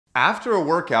After a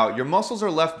workout, your muscles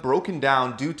are left broken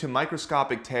down due to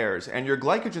microscopic tears, and your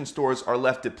glycogen stores are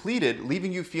left depleted,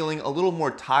 leaving you feeling a little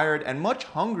more tired and much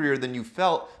hungrier than you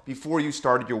felt before you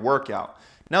started your workout.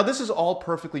 Now, this is all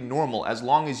perfectly normal as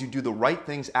long as you do the right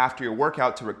things after your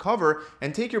workout to recover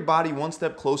and take your body one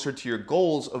step closer to your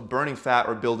goals of burning fat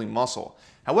or building muscle.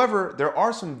 However, there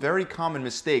are some very common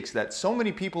mistakes that so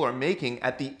many people are making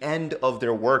at the end of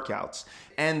their workouts.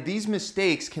 And these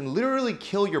mistakes can literally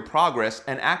kill your progress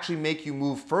and actually make you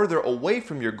move further away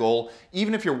from your goal,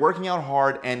 even if you're working out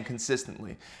hard and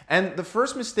consistently. And the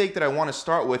first mistake that I want to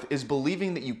start with is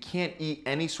believing that you can't eat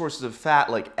any sources of fat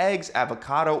like eggs,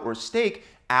 avocado, or steak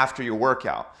after your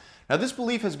workout. Now, this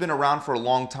belief has been around for a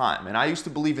long time, and I used to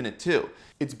believe in it too.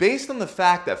 It's based on the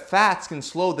fact that fats can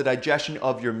slow the digestion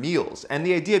of your meals, and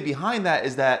the idea behind that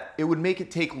is that it would make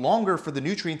it take longer for the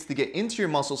nutrients to get into your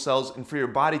muscle cells and for your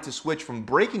body to switch from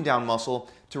breaking down muscle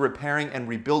to repairing and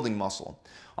rebuilding muscle.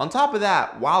 On top of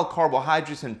that, while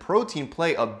carbohydrates and protein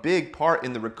play a big part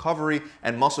in the recovery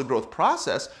and muscle growth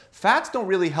process, fats don't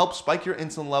really help spike your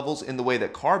insulin levels in the way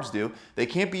that carbs do. They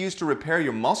can't be used to repair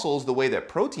your muscles the way that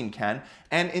protein can,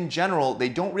 and in general, they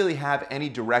don't really have any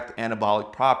direct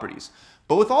anabolic properties.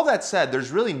 But with all that said,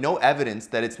 there's really no evidence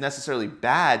that it's necessarily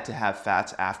bad to have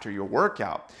fats after your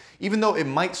workout. Even though it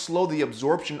might slow the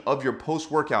absorption of your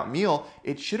post-workout meal,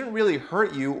 it shouldn't really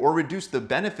hurt you or reduce the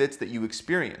benefits that you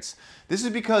experience. This is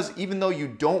because even though you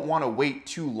don't want to wait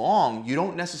too long, you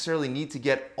don't necessarily need to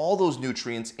get all those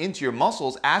nutrients into your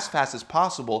muscles as fast as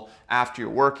possible after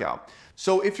your workout.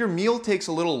 So if your meal takes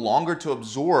a little longer to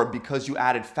absorb because you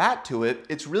added fat to it,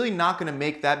 it's really not going to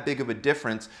make that big of a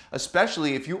difference,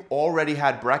 especially if you already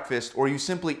had breakfast or you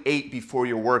simply ate before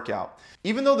your workout.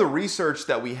 Even though the research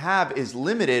that we have is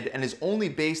limited and is only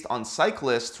based on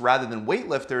cyclists rather than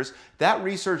weightlifters, that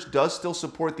research does still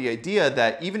support the idea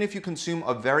that even if you consume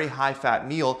a very high-fat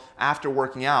meal after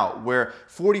working out, where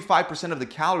 45% of the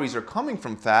calories are coming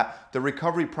from fat, the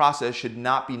recovery process should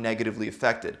not be negatively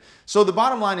affected. So the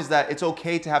bottom line is that it's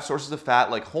okay to have sources of fat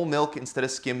like whole milk instead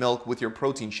of skim milk with your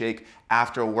protein shake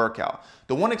after a workout.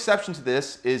 The one exception to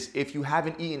this is if you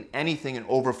haven't eaten anything in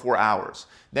over 4 hours.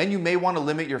 Then you may want to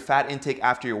limit your fat intake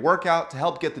after your workout to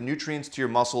help get the nutrients to your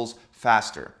muscles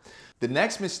faster. The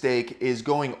next mistake is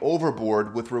going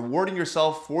overboard with rewarding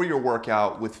yourself for your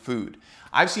workout with food.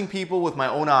 I've seen people with my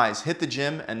own eyes hit the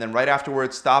gym and then right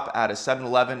afterwards stop at a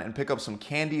 7-Eleven and pick up some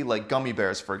candy like gummy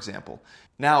bears, for example.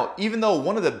 Now, even though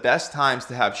one of the best times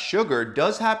to have sugar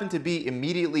does happen to be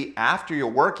immediately after your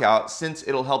workout, since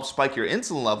it'll help spike your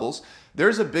insulin levels,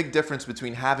 there's a big difference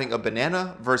between having a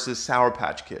banana versus Sour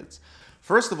Patch Kids.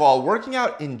 First of all, working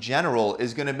out in general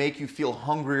is going to make you feel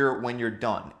hungrier when you're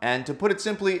done. And to put it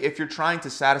simply, if you're trying to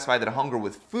satisfy that hunger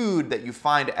with food that you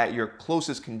find at your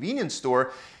closest convenience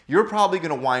store, you're probably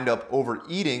going to wind up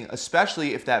overeating,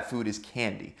 especially if that food is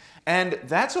candy. And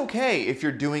that's okay if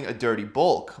you're doing a dirty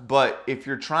bulk, but if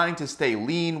you're trying to stay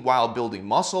lean while building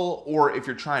muscle, or if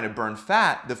you're trying to burn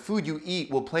fat, the food you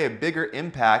eat will play a bigger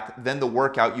impact than the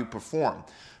workout you perform.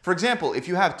 For example, if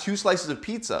you have 2 slices of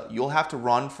pizza, you'll have to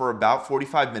run for about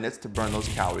 45 minutes to burn those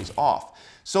calories off.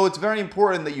 So it's very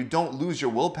important that you don't lose your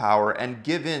willpower and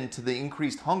give in to the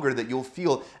increased hunger that you'll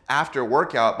feel after a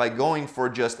workout by going for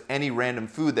just any random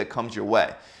food that comes your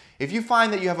way. If you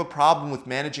find that you have a problem with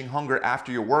managing hunger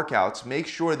after your workouts, make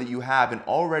sure that you have an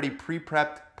already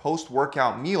pre-prepped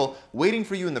post-workout meal waiting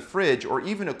for you in the fridge, or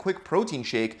even a quick protein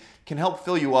shake can help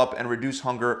fill you up and reduce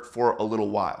hunger for a little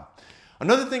while.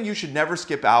 Another thing you should never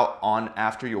skip out on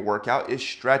after your workout is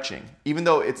stretching. Even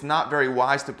though it's not very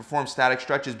wise to perform static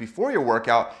stretches before your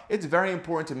workout, it's very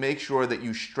important to make sure that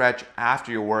you stretch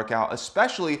after your workout,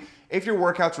 especially if your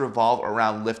workouts revolve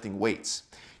around lifting weights.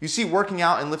 You see, working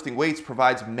out and lifting weights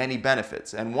provides many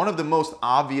benefits, and one of the most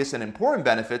obvious and important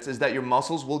benefits is that your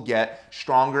muscles will get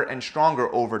stronger and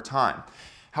stronger over time.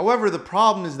 However, the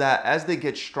problem is that as they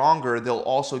get stronger, they'll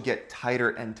also get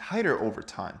tighter and tighter over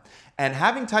time. And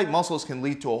having tight muscles can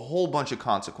lead to a whole bunch of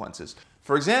consequences.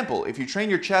 For example, if you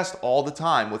train your chest all the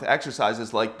time with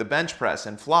exercises like the bench press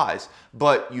and flies,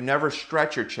 but you never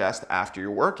stretch your chest after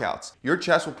your workouts, your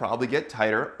chest will probably get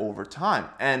tighter over time.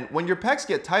 And when your pecs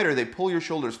get tighter, they pull your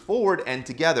shoulders forward and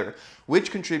together, which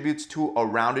contributes to a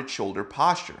rounded shoulder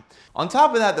posture. On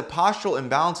top of that, the postural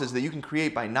imbalances that you can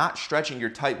create by not stretching your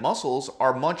tight muscles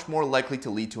are much more likely to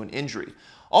lead to an injury.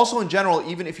 Also, in general,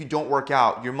 even if you don't work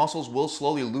out, your muscles will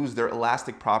slowly lose their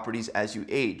elastic properties as you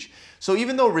age. So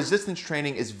even though resistance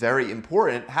training is very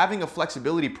important, having a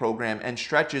flexibility program and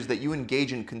stretches that you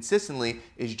engage in consistently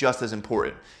is just as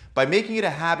important. By making it a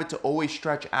habit to always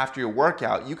stretch after your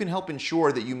workout, you can help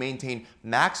ensure that you maintain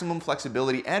maximum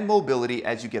flexibility and mobility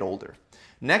as you get older.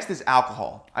 Next is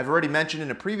alcohol. I've already mentioned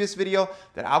in a previous video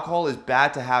that alcohol is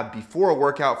bad to have before a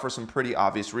workout for some pretty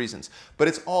obvious reasons, but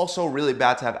it's also really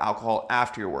bad to have alcohol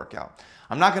after your workout.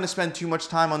 I'm not going to spend too much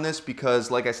time on this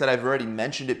because, like I said, I've already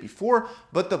mentioned it before,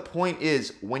 but the point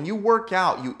is, when you work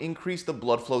out, you increase the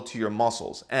blood flow to your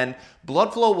muscles, and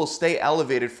blood flow will stay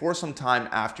elevated for some time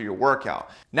after your workout.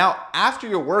 Now, after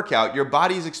your workout, your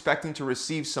body is expecting to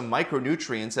receive some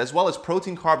micronutrients as well as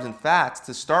protein, carbs, and fats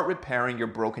to start repairing your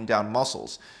broken down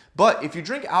muscles. But if you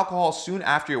drink alcohol soon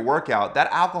after your workout, that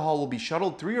alcohol will be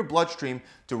shuttled through your bloodstream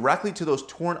directly to those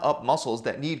torn up muscles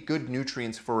that need good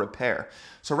nutrients for repair.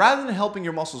 So rather than helping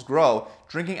your muscles grow,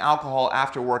 drinking alcohol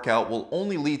after workout will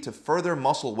only lead to further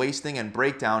muscle wasting and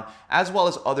breakdown, as well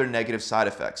as other negative side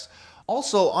effects.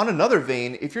 Also, on another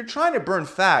vein, if you're trying to burn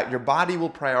fat, your body will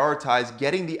prioritize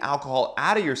getting the alcohol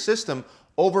out of your system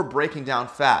over breaking down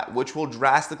fat, which will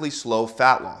drastically slow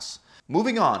fat loss.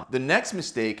 Moving on, the next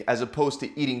mistake, as opposed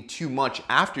to eating too much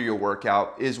after your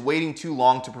workout, is waiting too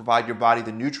long to provide your body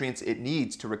the nutrients it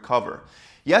needs to recover.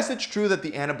 Yes, it's true that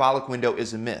the anabolic window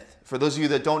is a myth. For those of you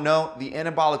that don't know, the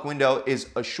anabolic window is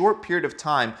a short period of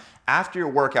time after your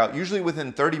workout, usually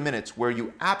within 30 minutes, where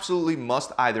you absolutely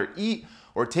must either eat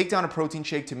or take down a protein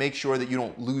shake to make sure that you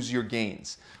don't lose your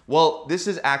gains. Well, this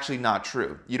is actually not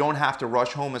true. You don't have to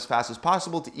rush home as fast as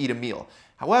possible to eat a meal.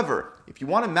 However, if you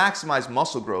want to maximize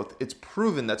muscle growth, it's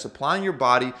proven that supplying your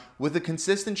body with a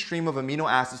consistent stream of amino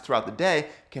acids throughout the day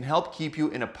can help keep you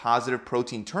in a positive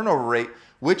protein turnover rate,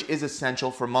 which is essential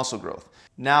for muscle growth.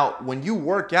 Now, when you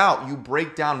work out, you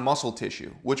break down muscle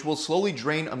tissue, which will slowly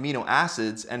drain amino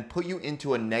acids and put you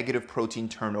into a negative protein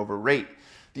turnover rate.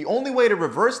 The only way to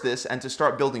reverse this and to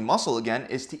start building muscle again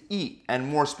is to eat, and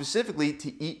more specifically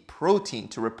to eat protein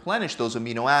to replenish those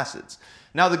amino acids.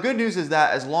 Now, the good news is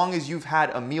that as long as you've had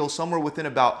a meal somewhere within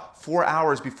about 4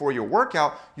 hours before your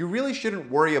workout, you really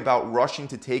shouldn't worry about rushing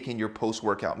to take in your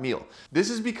post-workout meal. This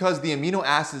is because the amino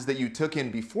acids that you took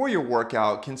in before your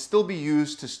workout can still be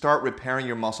used to start repairing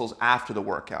your muscles after the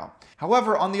workout.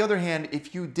 However, on the other hand,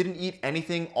 if you didn't eat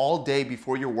anything all day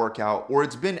before your workout, or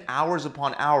it's been hours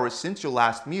upon hours since your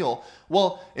last meal,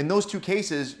 well, in those two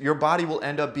cases, your body will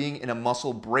end up being in a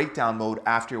muscle breakdown mode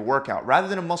after your workout, rather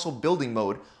than a muscle building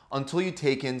mode, until you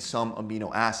take in some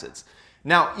amino acids.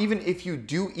 Now, even if you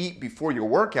do eat before your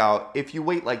workout, if you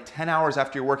wait like 10 hours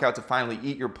after your workout to finally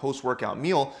eat your post-workout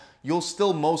meal, you'll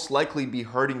still most likely be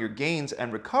hurting your gains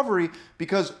and recovery,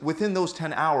 because within those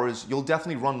 10 hours, you'll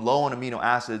definitely run low on amino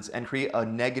acids and create a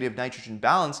negative nitrogen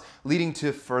balance, leading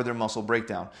to further muscle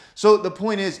breakdown. So the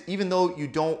point is, even though you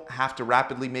don't have to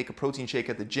rapidly make a protein shake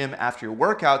at the gym after your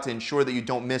workout to ensure that you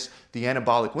don't miss the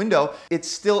anabolic window, it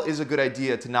still is a good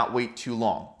idea to not wait too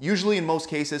long. Usually, in most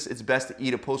cases, it's best to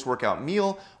eat a post-workout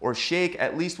meal or shake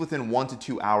at least within 1 to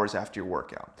 2 hours after your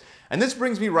workout. And this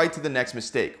brings me right to the next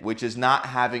mistake, which is not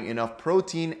having enough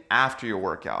protein after your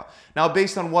workout. Now,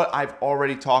 based on what I've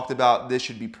already talked about, this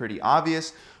should be pretty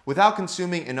obvious. Without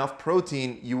consuming enough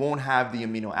protein, you won't have the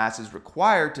amino acids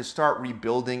required to start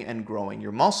rebuilding and growing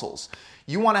your muscles.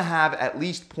 You want to have at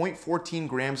least 0.14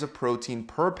 grams of protein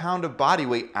per pound of body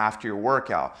weight after your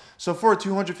workout. So for a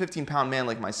 215-pound man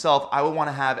like myself, I would want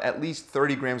to have at least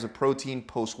 30 grams of protein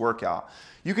post-workout.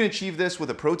 You can achieve this with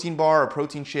a protein bar, a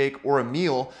protein shake, or a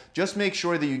meal. Just make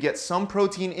sure that you get some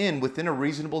protein in within a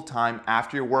reasonable time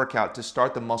after your workout to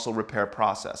start the muscle repair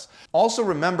process. Also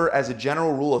remember, as a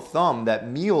general rule of thumb, that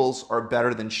meals are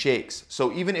better than shakes.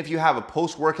 So even if you have a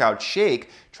post-workout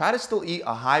shake, try to still eat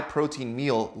a high protein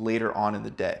meal later on in the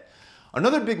day.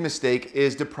 Another big mistake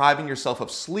is depriving yourself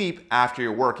of sleep after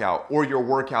your workout, or your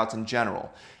workouts in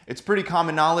general. It's pretty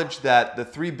common knowledge that the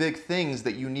 3 big things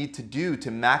that you need to do to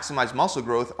maximize muscle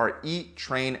growth are eat,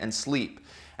 train, and sleep.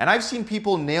 And I've seen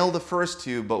people nail the first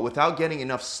 2, but without getting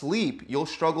enough sleep, you'll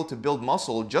struggle to build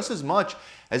muscle just as much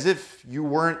as if you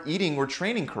weren't eating or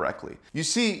training correctly. You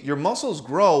see, your muscles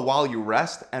grow while you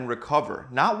rest and recover,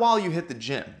 not while you hit the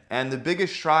gym. And the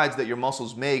biggest strides that your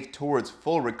muscles make towards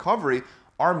full recovery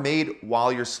are made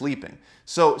while you're sleeping.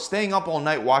 So staying up all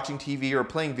night watching TV or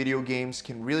playing video games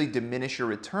can really diminish your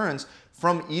returns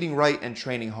from eating right and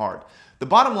training hard. The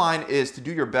bottom line is to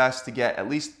do your best to get at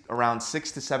least around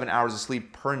 6 to 7 hours of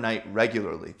sleep per night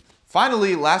regularly.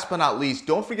 Finally, last but not least,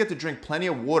 don't forget to drink plenty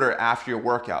of water after your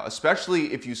workout,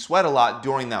 especially if you sweat a lot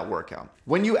during that workout.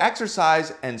 When you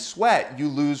exercise and sweat, you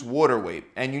lose water weight,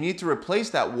 and you need to replace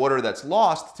that water that's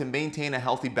lost to maintain a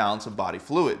healthy balance of body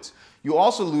fluids. You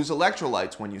also lose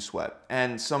electrolytes when you sweat,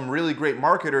 and some really great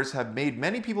marketers have made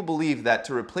many people believe that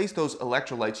to replace those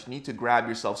electrolytes, you need to grab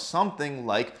yourself something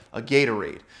like a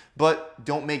Gatorade. But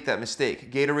don't make that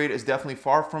mistake. Gatorade is definitely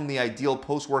far from the ideal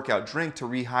post-workout drink to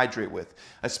rehydrate with,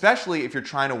 especially if you're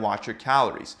trying to watch your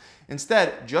calories.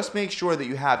 Instead, just make sure that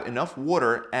you have enough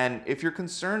water, and if you're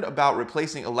concerned about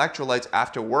replacing electrolytes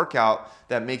after workout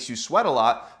that makes you sweat a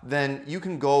lot, then you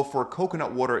can go for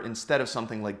coconut water instead of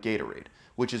something like Gatorade,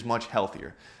 which is much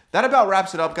healthier. That about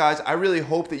wraps it up, guys. I really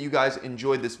hope that you guys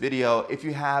enjoyed this video. If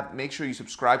you have, make sure you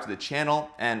subscribe to the channel.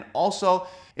 And also,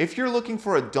 if you're looking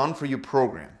for a done-for-you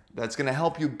program that's gonna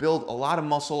help you build a lot of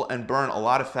muscle and burn a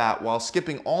lot of fat while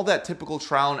skipping all that typical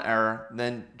trial and error,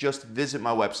 then just visit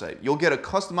my website. You'll get a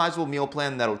customizable meal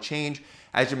plan that'll change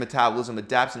as your metabolism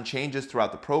adapts and changes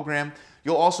throughout the program.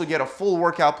 You'll also get a full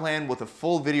workout plan with a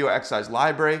full video exercise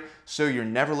library so you're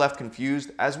never left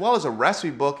confused, as well as a recipe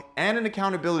book and an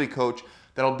accountability coach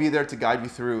that'll be there to guide you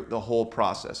through the whole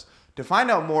process. To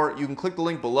find out more, you can click the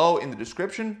link below in the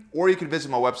description, or you can visit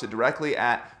my website directly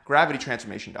at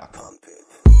gravitytransformation.com.